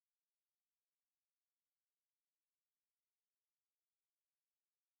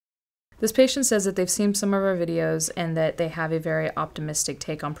This patient says that they've seen some of our videos and that they have a very optimistic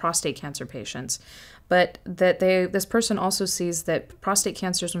take on prostate cancer patients, but that this person also sees that prostate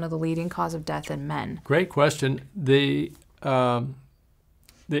cancer is one of the leading cause of death in men. Great question. The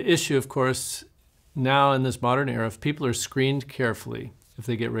issue, of course, now in this modern era, if people are screened carefully, if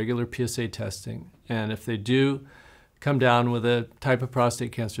they get regular PSA testing, and if they do come down with a type of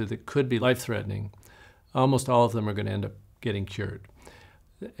prostate cancer that could be life-threatening, almost all of them are going to end up getting cured.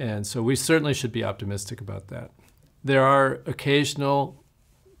 And so we certainly should be optimistic about that. There are occasional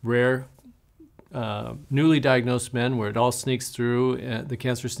rare newly diagnosed men where it all sneaks through, the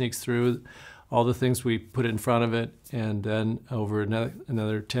cancer sneaks through, all the things we put in front of it, and then over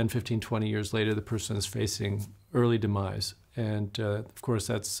another 10, 15, 20 years later, the person is facing early demise. And of course,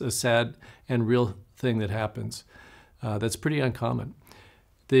 that's a sad and real thing that happens. That's pretty uncommon.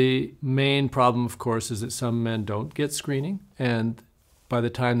 The main problem, of course, is that some men don't get screening, and by the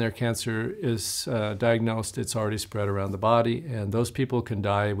time their cancer is diagnosed, it's already spread around the body, and those people can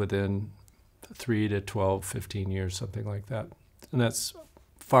die within 3 to 12, 15 years, something like that. And that's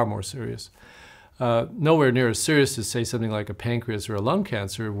far more serious. Nowhere near as serious as, say, something like a pancreas or a lung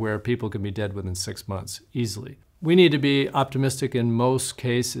cancer, where people can be dead within 6 months, easily. We need to be optimistic in most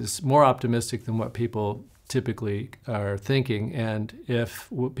cases, more optimistic than what people typically are thinking. And if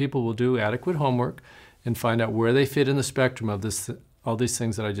people will do adequate homework and find out where they fit in the spectrum of this, all these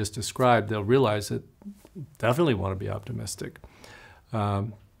things that I just described, they'll realize that definitely want to be optimistic.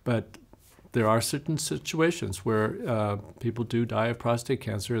 But there are certain situations where people do die of prostate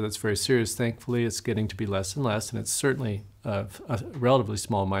cancer that's very serious. Thankfully, it's getting to be less and less, and it's certainly a relatively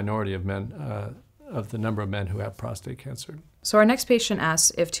small minority of men, of the number of men who have prostate cancer. So our next patient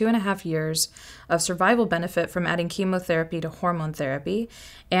asks if 2.5 years of survival benefit from adding chemotherapy to hormone therapy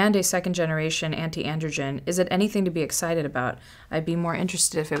and a second-generation anti-androgen, is it anything to be excited about? I'd be more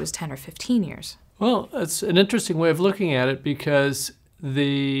interested if it was 10 or 15 years. Well, it's an interesting way of looking at it, because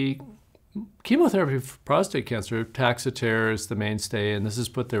the chemotherapy for prostate cancer, Taxotere is the mainstay, and this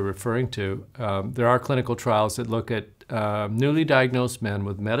is what they're referring to. There are clinical trials that look at newly diagnosed men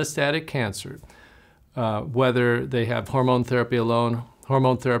with metastatic cancer, whether they have hormone therapy alone,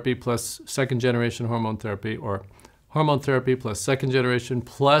 hormone therapy plus second-generation hormone therapy, or hormone therapy plus second-generation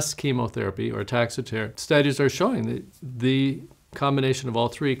plus chemotherapy, or Taxotere. Studies are showing that the combination of all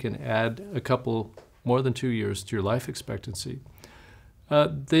three can add more than 2 years to your life expectancy.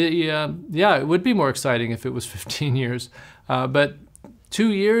 Yeah, it would be more exciting if it was 15 years, but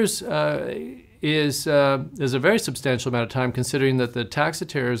 2 years is a very substantial amount of time, considering that the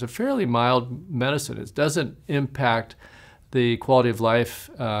Taxotere is a fairly mild medicine. It doesn't impact the quality of life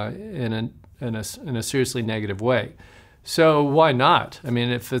in a seriously negative way. So why not? I mean,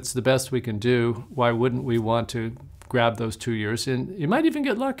 if it's the best we can do, why wouldn't we want to grab those 2 years? And you might even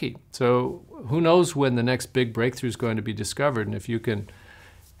get lucky. So who knows when the next big breakthrough is going to be discovered, and if you can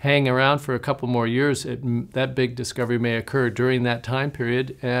hang around for a couple more years, that big discovery may occur during that time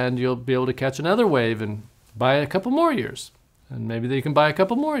period, and you'll be able to catch another wave and buy a couple more years. And maybe you can buy a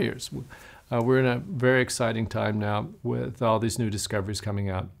couple more years. We're in a very exciting time now with all these new discoveries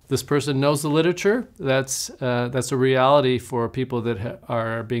coming out. This person knows the literature. That's a reality for people that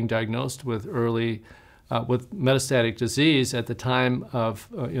are being diagnosed with with metastatic disease at the time of,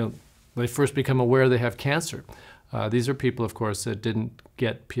 they first become aware they have cancer. These are people, of course, that didn't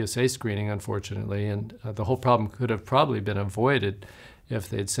get PSA screening, unfortunately, and the whole problem could have probably been avoided if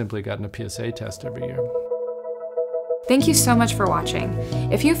they'd simply gotten a PSA test every year. Thank you so much for watching.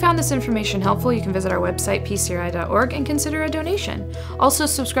 If you found this information helpful, you can visit our website, PCRI.org, and consider a donation. Also,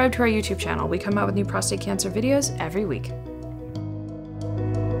 subscribe to our YouTube channel. We come out with new prostate cancer videos every week.